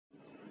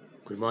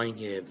Good morning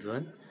here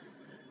everyone,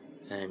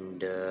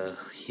 and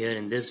here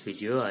in this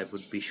video I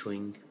would be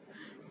showing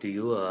to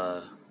you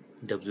a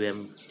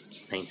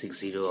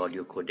WM960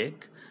 audio codec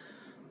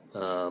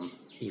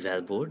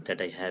eval board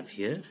that I have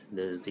here.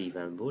 This is the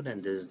eval board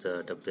and this is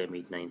the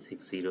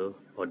WM8960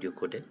 audio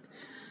codec,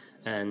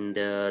 and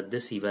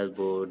this eval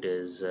board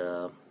is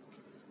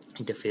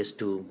interfaced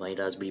to my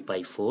Raspberry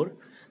Pi 4.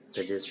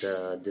 That is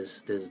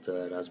this is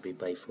the Raspberry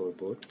Pi 4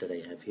 board that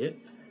I have here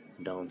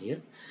down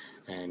here,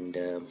 and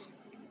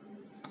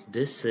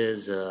this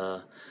is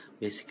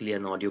basically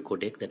an audio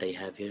codec that I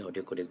have here,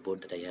 audio codec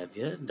board that I have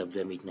here,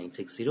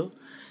 WM8960.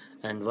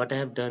 And what I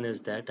have done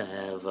is that I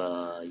have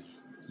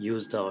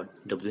used the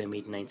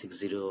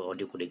WM8960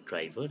 audio codec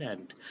driver,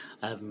 and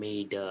I have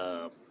made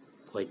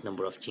quite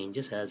number of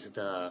changes, as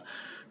the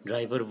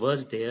driver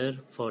was there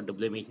for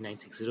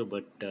WM8960,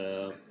 but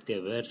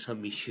there were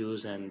some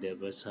issues and there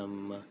were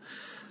some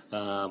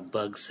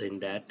bugs in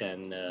that,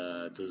 and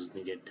those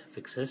needed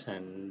fixes.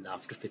 And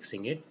after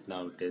fixing it,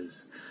 now it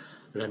is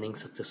running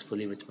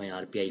successfully with my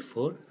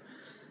Rpi4.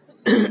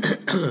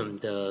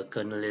 The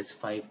kernel is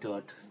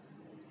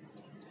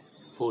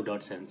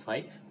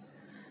 5.4.75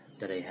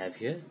 that I have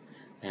here,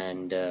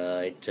 and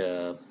it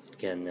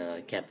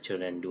can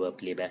capture and do a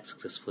playback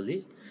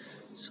successfully.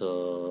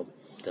 So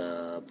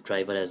the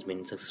driver has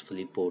been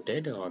successfully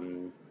ported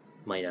on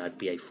my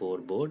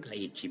Rpi4 board,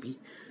 8 GB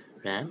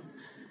RAM,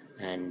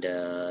 and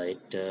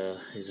it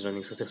is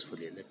running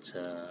successfully. Let's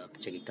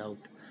check it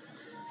out.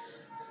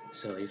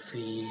 So if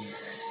we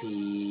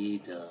see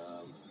the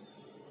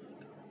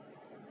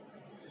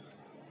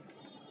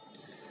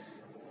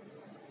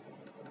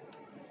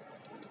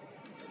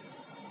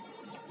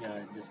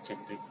just check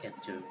the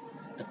capture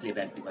the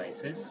playback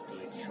devices. So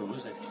it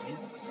shows actually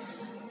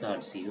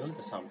card 0,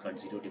 the sound card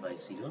 0,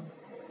 device 0,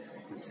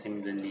 and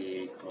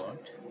similarly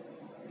record.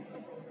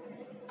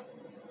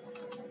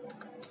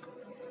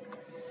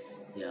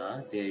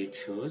 Yeah, there it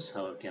shows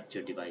our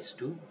capture device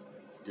 2,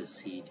 the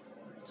seed.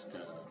 It's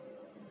the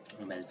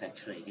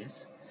manufacturer, I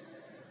guess.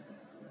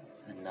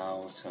 And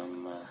now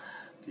some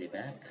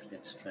playback.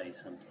 Let's try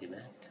some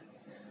playback.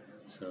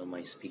 So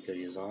my speaker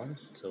is on.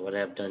 So what I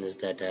have done is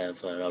that I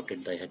have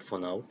routed the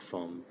headphone out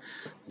from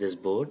this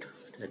board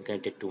and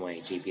connected to my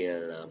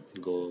JBL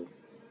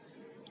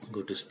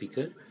Go2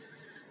 speaker.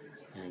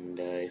 And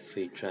if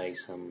we try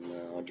some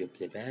audio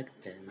playback,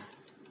 then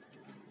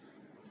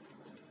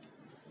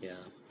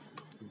yeah,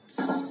 let's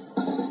start.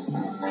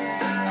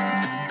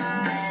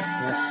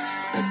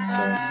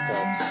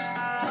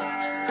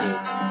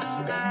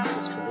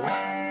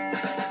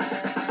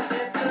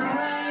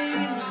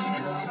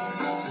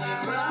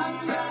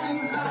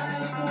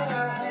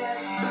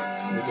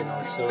 We can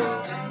also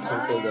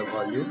control the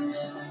volume.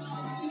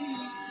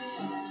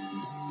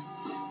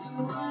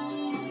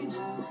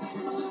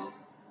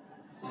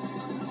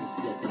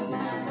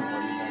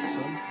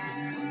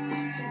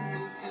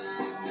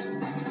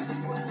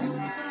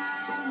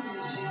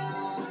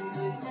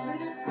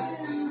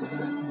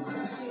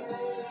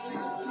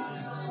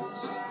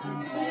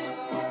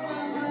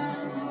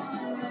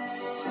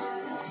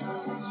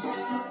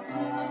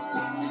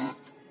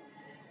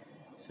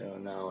 So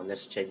now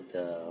let's check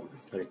the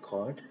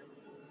record.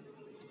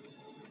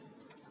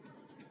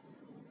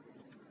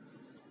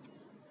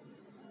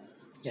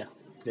 Yeah,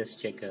 let's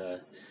check a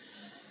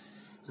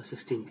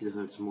 16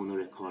 kHz mono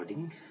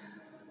recording.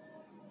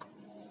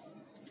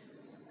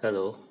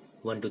 Hello,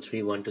 1 2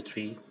 3 1 2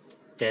 3,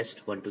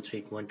 test 1 2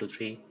 3 1 2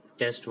 3,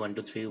 test 1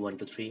 2 3 1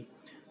 2 3,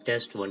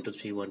 test 1 2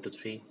 3 1 2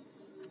 3,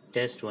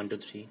 test 1 2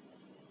 3,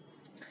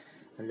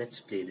 and let's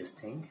play this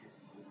thing.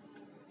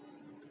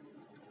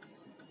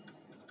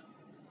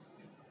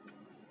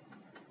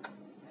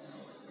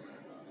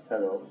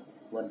 Hello,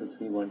 1 2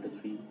 3 1 2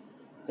 3,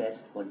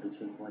 test 1 2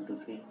 3 1 2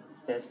 3,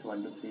 test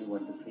 1 2 3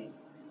 1 2 3,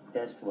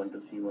 test 1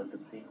 2 3 1 2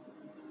 3,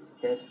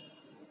 test.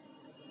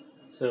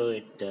 So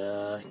it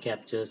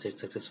captures it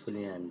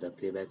successfully, and the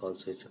playback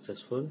also is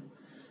successful.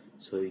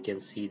 So you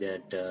can see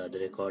that the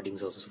recording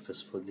is also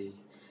successfully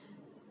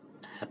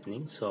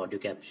happening. So audio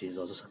capture is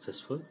also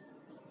successful.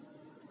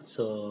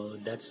 So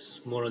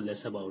that's more or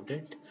less about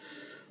it.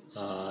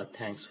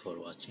 Thanks for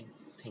watching.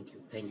 Thank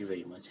you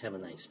very much. Have a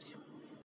nice day.